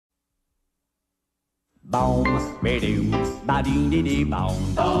Boom, ba-doom,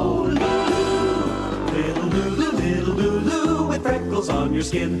 ba-dee-dee-dee-boom. Oh, little Lulu, with freckles on your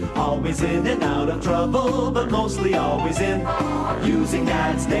skin. Always in and out of trouble, but mostly always in. Using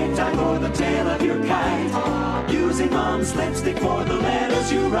Dad's name tag for the tail of your kite. Using Mom's lipstick for the letters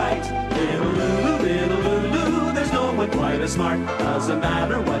you write. Little Lulu, there's no one quite as smart. Doesn't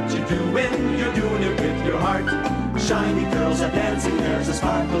matter what you're doing it with your heart. Shiny curls are dancing, there's a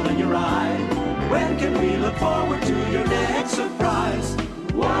sparkle in your eye. When can we look forward to your next surprise?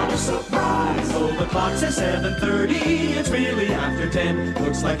 What a surprise! Oh, the clock says 7:30, it's really after 10.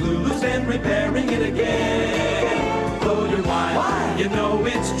 Looks like Lulu's been repairing it again. Though you're wild, you know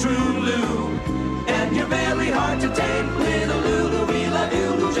it's true, Lou. And you're very hard to tame. Little Lulu, we love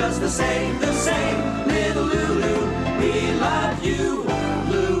you, just the same. Little Lulu, we love you,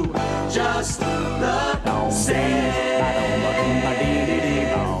 Lou, just the same.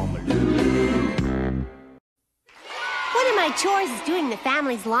 One of my chores is doing the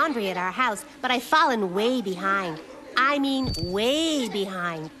family's laundry at our house, but I've fallen way behind. I mean, way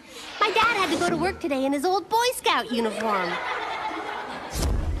behind. My dad had to go to work today in his old Boy Scout uniform.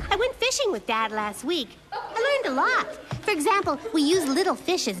 I went fishing with Dad last week. I learned a lot. For example, we use little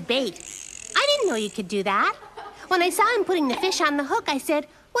fish as bait. I didn't know you could do that. When I saw him putting the fish on the hook, I said,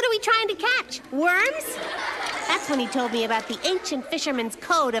 "What are we trying to catch? Worms?" That's when he told me about the ancient fisherman's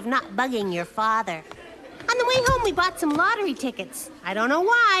code of not bugging your father. On the way home, we bought some lottery tickets. I don't know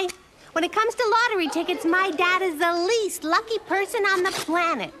why. When it comes to lottery tickets, my dad is the least lucky person on the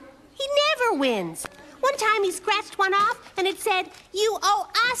planet. He never wins. One time he scratched one off and it said, "You owe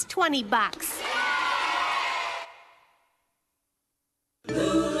us $20.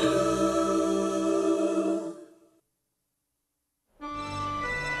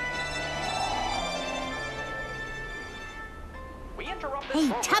 Hey,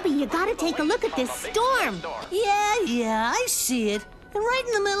 Tubby, you gotta take a look at this storm. Yeah, I see it. And right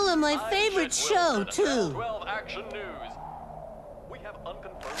in the middle of my favorite show, too. 12 Action News. We have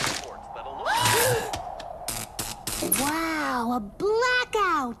unconfirmed reports that Wow, a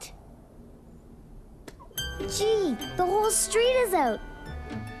blackout. Gee, the whole street is out.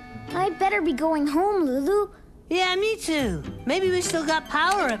 I'd better be going home, Lulu. Yeah, me too. Maybe we still got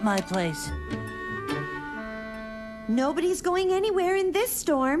power at my place. Nobody's going anywhere in this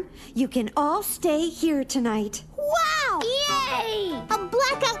storm. You can all stay here tonight. Wow! Yay! A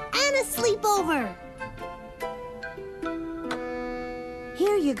blackout and a sleepover.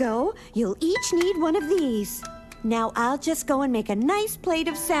 Here you go. You'll each need one of these. Now I'll just go and make a nice plate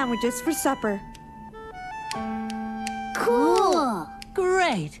of sandwiches for supper. Cool.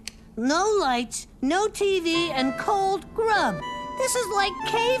 Great. No lights, no TV, and cold grub. This is like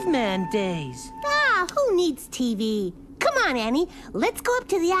caveman days. Ah, who needs TV? Come on, Annie. Let's go up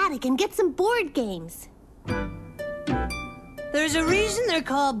to the attic and get some board games. There's a reason they're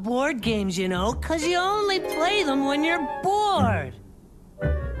called board games, you know, 'cause you only play them when you're bored.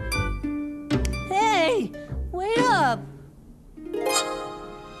 Hey, wait up.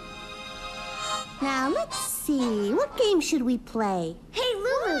 Now, let's see. What game should we play? Hey,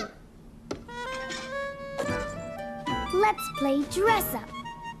 Lulu. Let's play dress up.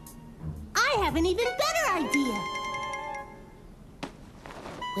 I have an even better idea.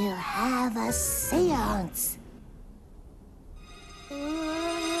 We'll have a seance.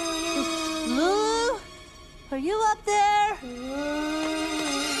 Lulu, are you up there?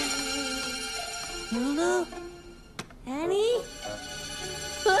 Lulu? Annie?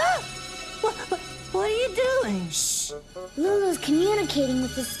 Ah! What are you doing? Shh. Lulu's communicating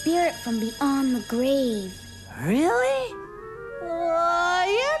with the spirit from beyond the grave. Really?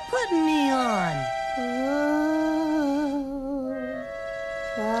 You're putting me on.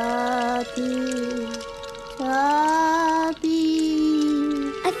 Tubby.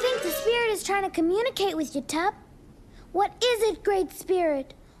 I think the spirit is trying to communicate with you, Tub. What is it, Great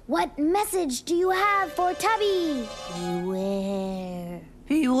Spirit? What message do you have for Tubby? Beware.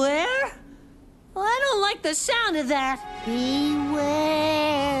 Beware? Well, I don't like the sound of that.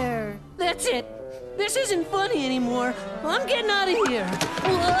 Beware. That's it. This isn't funny anymore. I'm getting out of here.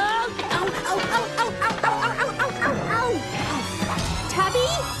 Whoa! Ow, ow, ow, ow, ow, ow, ow, ow, ow, ow. Tubby?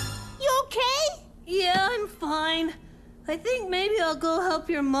 You okay? Yeah, I'm fine. I think maybe I'll go help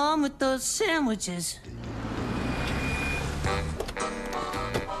your mom with those sandwiches.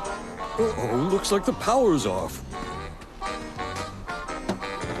 Uh-oh, looks like the power's off.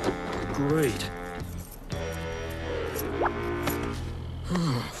 Great.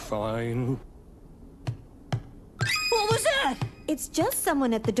 Fine. What was that? It's just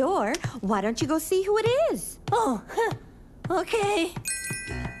someone at the door. Why don't you go see who it is? Oh, okay.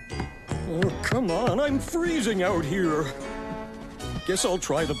 Oh, come on, I'm freezing out here. Guess I'll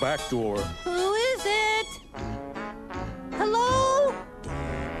try the back door. Who is it? Hello?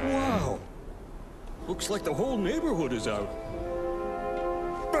 Wow. Looks like the whole neighborhood is out.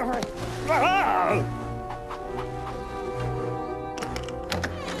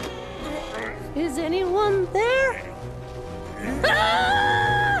 Is anyone there?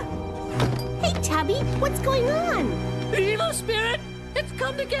 Hey, Tubby, what's going on? The evil spirit! It's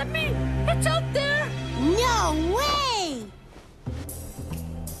come to get me! It's out there! No way!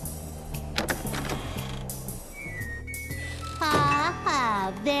 Ha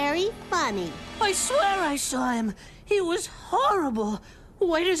ha, very funny. I swear I saw him. He was horrible.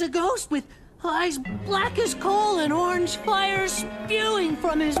 White as a ghost with eyes black as coal and orange fire spewing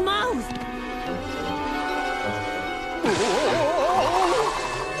from his mouth.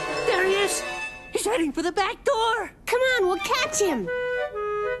 There he is. He's heading for the back door. Come on, we'll catch him.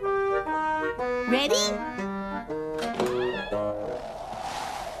 Ready?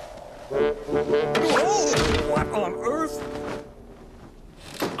 What on earth?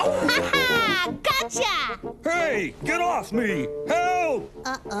 Ha-ha! Gotcha! Hey, get off me! Help!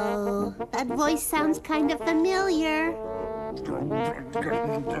 Uh-oh. That voice sounds kind of familiar.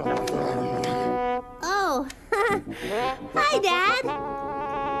 Oh. Hi, Dad.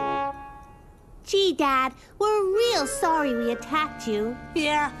 Gee, Dad, we're real sorry we attacked you.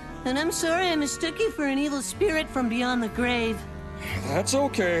 Yeah, and I'm sorry I mistook you for an evil spirit from beyond the grave. That's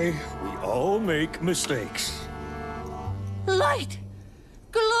okay. We all make mistakes. Light!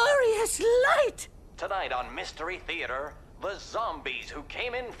 Glorious light! Tonight on Mystery Theater, the zombies who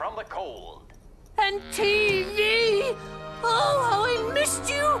came in from the cold. And TV! Oh, how I missed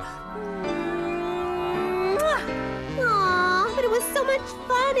you! Aw, but it was so much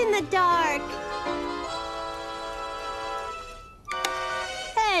fun in the dark.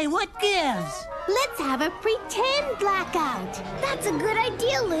 Hey, what gives? Let's have a pretend blackout. That's a good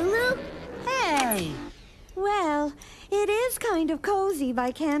idea, Lulu. Hey! Well, it is kind of cozy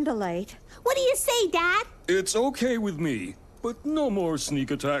by candlelight. What do you say, Dad? It's okay with me, but no more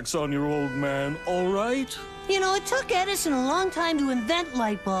sneak attacks on your old man, all right? You know, it took Edison a long time to invent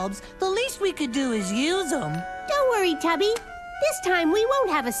light bulbs. The least we could do is use them. Don't worry, Tubby. This time we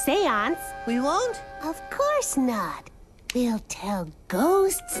won't have a seance. We won't? Of course not. We'll tell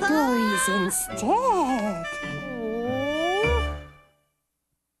ghost stories instead.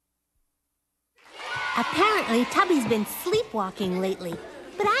 Apparently, Tubby's been sleepwalking lately.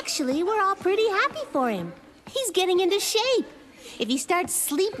 But actually, we're all pretty happy for him. He's getting into shape. If he starts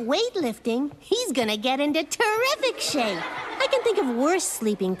sleep weightlifting, he's gonna get into terrific shape. I can think of worse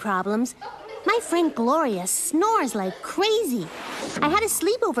sleeping problems. My friend Gloria snores like crazy. I had a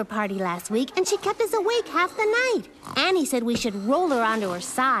sleepover party last week, and she kept us awake half the night. Annie said we should roll her onto her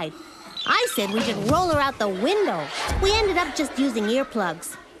side. I said we should roll her out the window. We ended up just using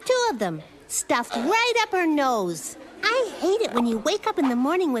earplugs. 2 of them, stuffed right up her nose. I hate it when you wake up in the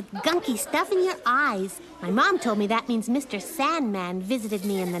morning with gunky stuff in your eyes. My mom told me that means Mr. Sandman visited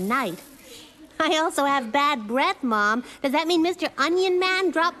me in the night. I also have bad breath, Mom. Does that mean Mr. Onion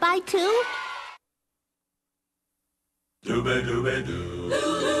Man dropped by too? Dooba-dooba-doo.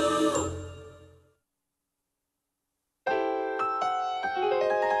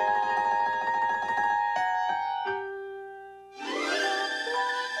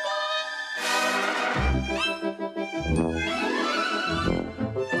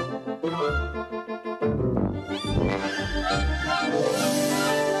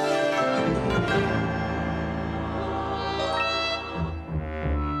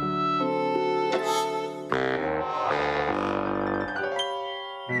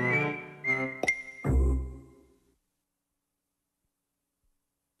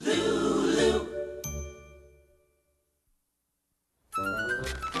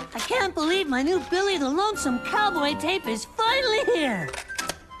 I can't believe my new Billy the Lonesome Cowboy tape is finally here.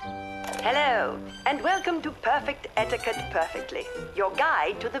 Hello, and welcome to Perfect Etiquette Perfectly, your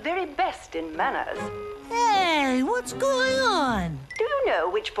guide to the very best in manners. Hey, what's going on? Do you know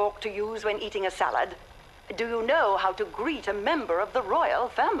which fork to use when eating a salad? Do you know how to greet a member of the royal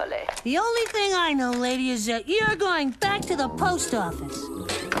family? The only thing I know, lady, is that you're going back to the post office.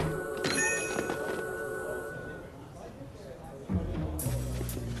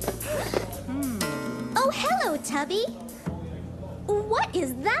 Oh, hello, Tubby. What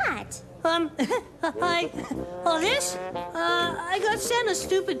is that? This? I got sent a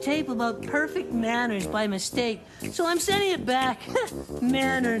stupid tape about perfect manners by mistake, so I'm sending it back.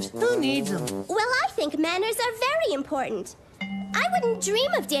 Manners, who needs them? Well, I think manners are very important. I wouldn't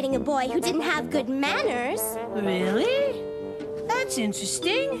dream of dating a boy who didn't have good manners. Really? That's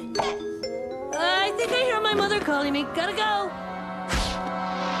interesting. I think I hear my mother calling me. Gotta go.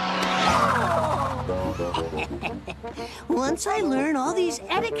 Once I learn all these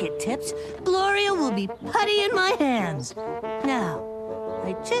etiquette tips, Gloria will be putty in my hands. Now,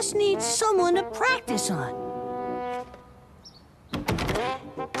 I just need someone to practice on.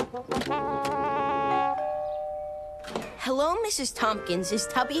 Hello, Mrs. Tompkins. Is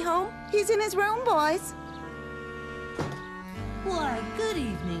Tubby home? He's in his room, boys. Why, good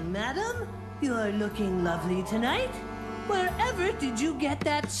evening, madam. You're looking lovely tonight. Wherever did you get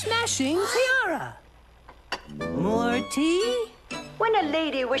that smashing tiara? More tea? When a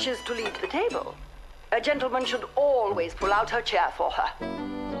lady wishes to leave the table, a gentleman should always pull out her chair for her.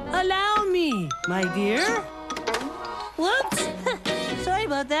 Allow me, my dear. Whoops. Sorry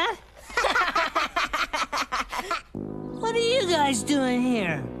about that. What are you guys doing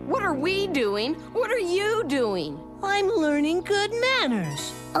here? What are we doing? What are you doing? I'm learning good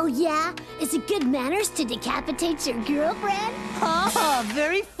manners. Oh, yeah? Is it good manners to decapitate your girlfriend? Oh,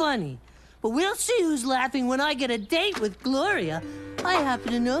 very funny. But we'll see who's laughing when I get a date with Gloria. I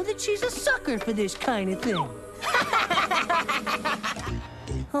happen to know that she's a sucker for this kind of thing.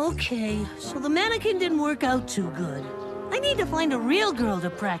 Okay, so the mannequin didn't work out too good. I need to find a real girl to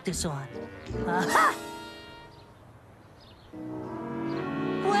practice on. Aha!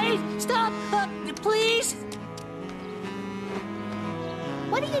 Wait, stop, please.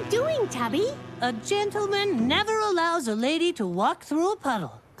 What are you doing, Tubby? A gentleman never allows a lady to walk through a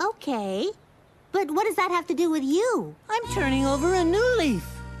puddle. Okay. But what does that have to do with you? I'm turning over a new leaf.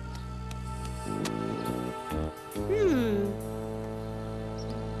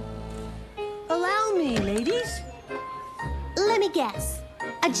 Allow me, ladies. Let me guess.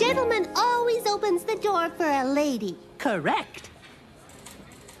 A gentleman always opens the door for a lady. Correct.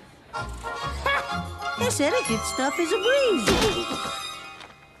 This etiquette stuff is a breeze.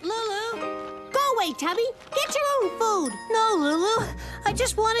 Lulu! Go away, Tubby. Get your own food. No, Lulu. I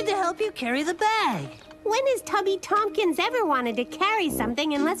just wanted to help you carry the bag. When has Tubby Tompkins ever wanted to carry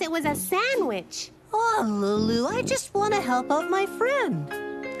something unless it was a sandwich? Oh, Lulu, I just want to help out my friend.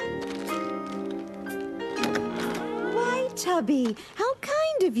 Why, Tubby, how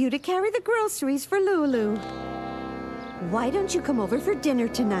kind of you to carry the groceries for Lulu. Why don't you come over for dinner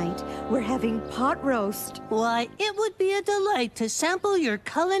tonight? We're having pot roast. Why, it would be a delight to sample your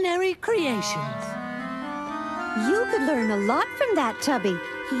culinary creations. You could learn a lot from that, Tubby.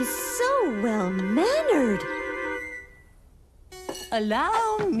 He's so well-mannered.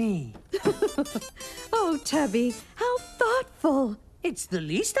 Allow me. Oh, Tubby, how thoughtful. It's the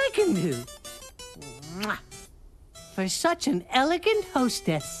least I can do. Mwah. For such an elegant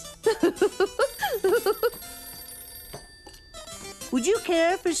hostess. Would you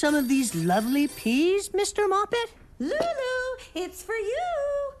care for some of these lovely peas, Mr. Moppet? Lulu, it's for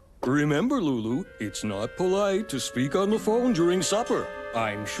you. Remember, Lulu, it's not polite to speak on the phone during supper.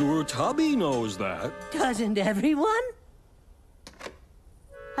 I'm sure Tubby knows that. Doesn't everyone?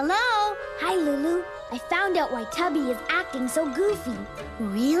 Hello? Hi, Lulu. I found out why Tubby is acting so goofy.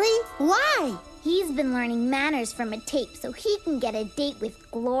 Really? Why? He's been learning manners from a tape so he can get a date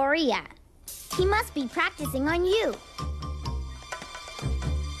with Gloria. He must be practicing on you.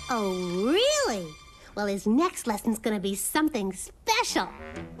 Oh, really? Well, his next lesson's gonna be something special.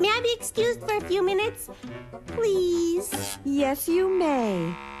 May I be excused for a few minutes? Please? Yes, you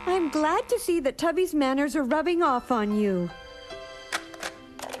may. I'm glad to see that Tubby's manners are rubbing off on you.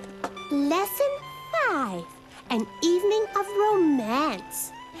 Lesson 5, an evening of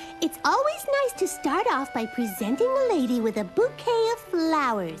romance. It's always nice to start off by presenting a lady with a bouquet of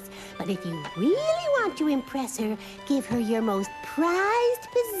flowers. But if you really want to impress her, give her your most prized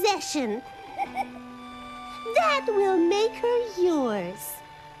possession. That will make her yours.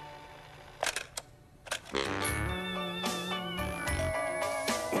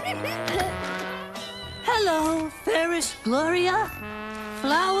 Hello, fairest Gloria.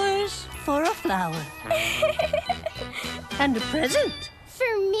 Flowers for a flower. And a present.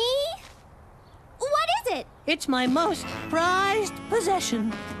 For me? What is it? It's my most prized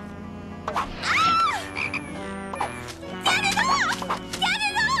possession. Ah! Get it off! Get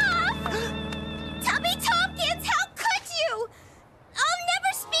it off! Tubby Tompkins, how could you? I'll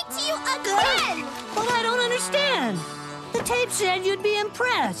never speak to you again! Well, I don't understand. The tape said you'd be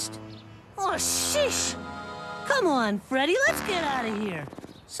impressed. Oh, sheesh. Come on, Freddie, let's get out of here.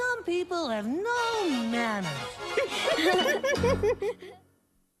 Some people have no manners.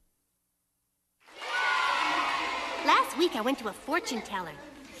 Last week I went to a fortune teller.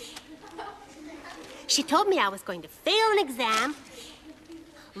 She told me I was going to fail an exam,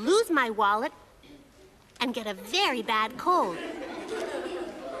 lose my wallet, and get a very bad cold.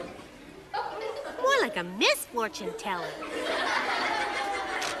 like a misfortune teller.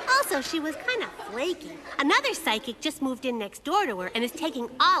 Also, she was kind of flaky. Another psychic just moved in next door to her and is taking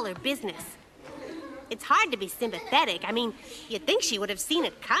all her business. It's hard to be sympathetic. I mean, you'd think she would have seen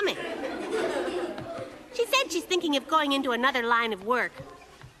it coming. She said she's thinking of going into another line of work.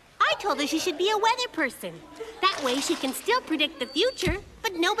 I told her she should be a weather person. That way she can still predict the future,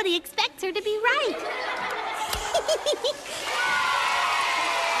 but nobody expects her to be right.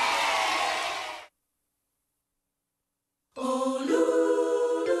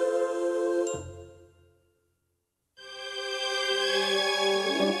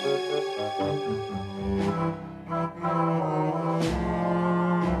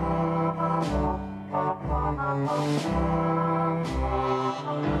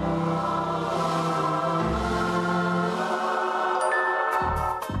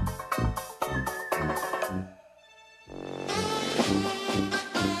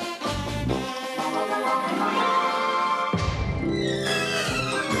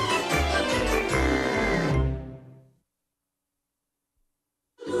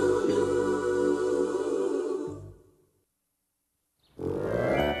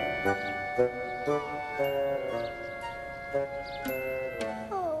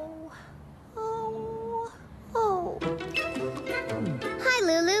 Hi,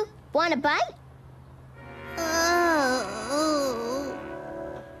 Lulu. Want a bite?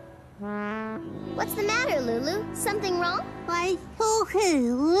 What's the matter, Lulu? Something wrong?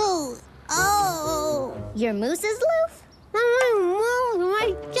 Your moose is loose?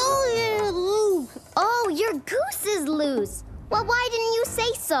 Oh, your goose is loose. Well, why didn't you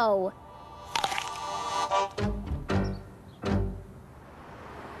say so?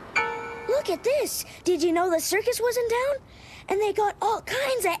 Look at this. Did you know the circus was in town? And they got all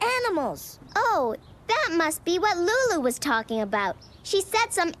kinds of animals. Oh, that must be what Lulu was talking about. She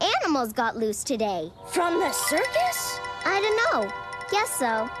said some animals got loose today. From the circus? I don't know. Guess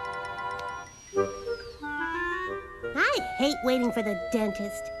so. I hate waiting for the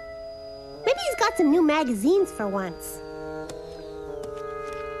dentist. Maybe he's got some new magazines for once.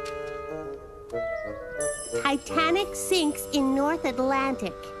 Titanic sinks in North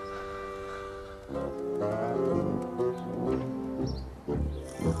Atlantic.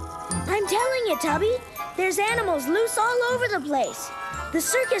 I'm telling you, Tubby. There's animals loose all over the place. The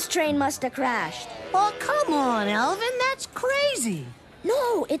circus train must have crashed. Oh, come on, Alvin. That's crazy.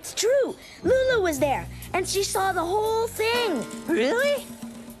 No, it's true. Lulu was there, and she saw the whole thing. Really?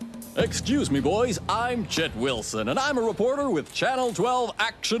 Excuse me, boys. I'm Chet Wilson, and I'm a reporter with Channel 12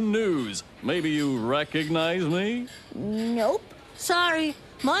 Action News. Maybe you recognize me? Nope. Sorry.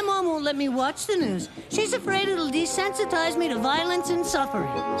 My mom won't let me watch the news. She's afraid it'll desensitize me to violence and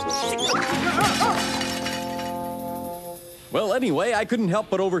suffering. Well, anyway, I couldn't help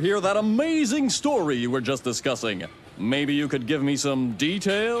but overhear that amazing story you were just discussing. Maybe you could give me some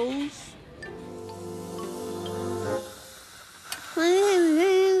details?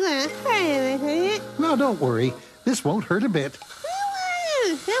 No, don't worry. This won't hurt a bit.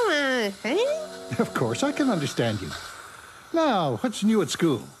 Of course, I can understand you. Now, what's new at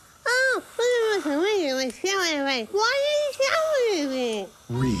school? Really?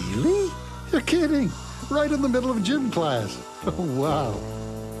 You're kidding. Right in the middle of gym class. Oh, wow.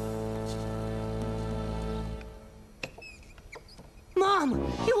 Mom,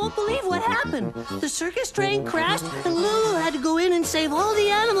 you won't believe what happened. The circus train crashed, and Lulu had to go in and save all the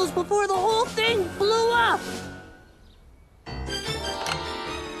animals before the whole thing blew up.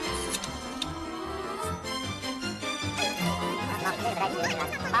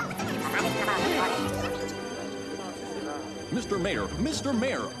 Mr.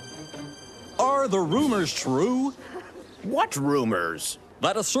 Mayor, are the rumors true? What rumors?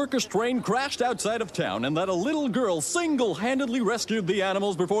 That a circus train crashed outside of town and that a little girl single-handedly rescued the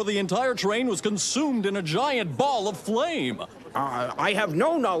animals before the entire train was consumed in a giant ball of flame. I have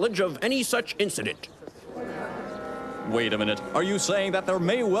no knowledge of any such incident. Wait a minute. Are you saying that there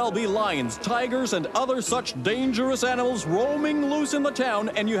may well be lions, tigers, and other such dangerous animals roaming loose in the town,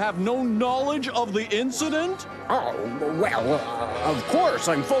 and you have no knowledge of the incident? Oh, well, of course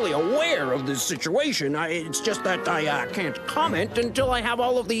I'm fully aware of this situation. It's just that I can't comment until I have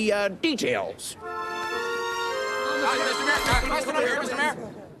all of the details. Mr. Mayor.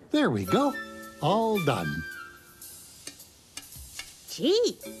 There we go. All done.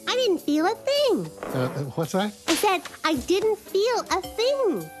 Gee, I didn't feel a thing. What's that? I said I didn't feel a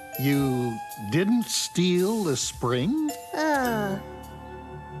thing. You didn't steal the spring?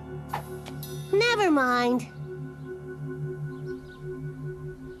 Never mind.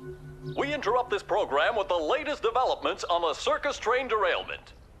 We interrupt this program with the latest developments on the circus train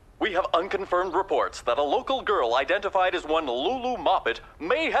derailment. We have unconfirmed reports that a local girl identified as one Lulu Moppet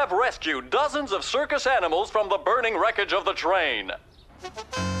may have rescued dozens of circus animals from the burning wreckage of the train.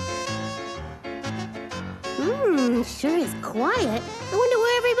 Sure is quiet. I wonder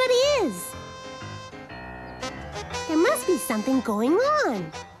where everybody is. There must be something going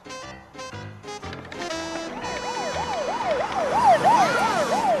on.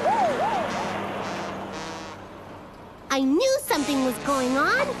 I knew something was going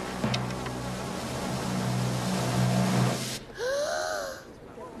on.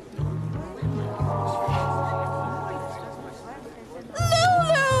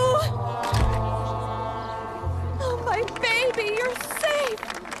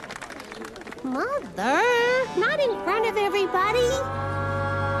 Mother, not in front of everybody.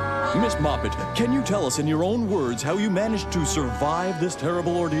 Miss Moppet, can you tell us in your own words how you managed to survive this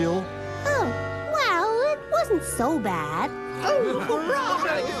terrible ordeal? Oh, well, it wasn't so bad.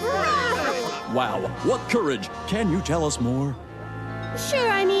 Wow, what courage! Can you tell us more? Sure,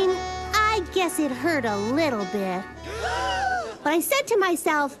 I guess it hurt a little bit. But I said to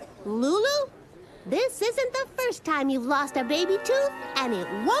myself, Lulu, this isn't the first time you've lost a baby tooth, and it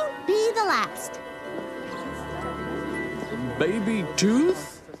won't be the last. Baby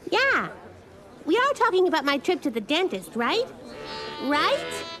tooth? Yeah. We are talking about my trip to the dentist, right? Right?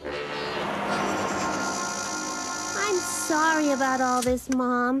 I'm sorry about all this,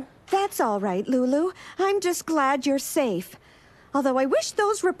 Mom. That's all right, Lulu. I'm just glad you're safe. Although I wish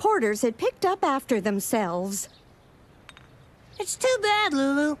those reporters had picked up after themselves. It's too bad,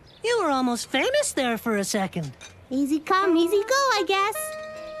 Lulu. You were almost famous there for a second. Easy come, easy go, I guess.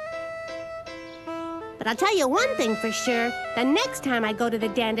 But I'll tell you one thing for sure. The next time I go to the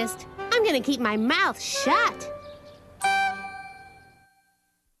dentist, I'm gonna keep my mouth shut.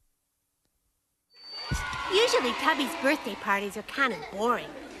 Usually Tubby's birthday parties are kind of boring.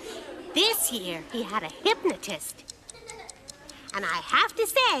 This year, he had a hypnotist. And I have to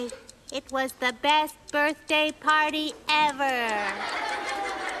say, it was the best birthday party ever.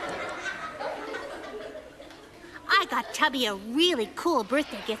 I got Tubby a really cool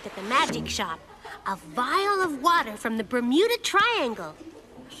birthday gift at the magic shop. A vial of water from the Bermuda Triangle.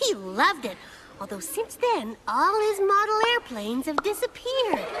 He loved it, although since then, all his model airplanes have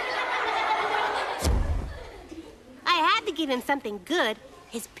disappeared. I had to give him something good.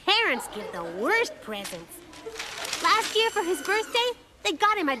 His parents give the worst presents. Last year for his birthday, they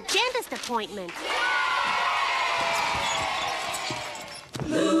got him a dentist appointment.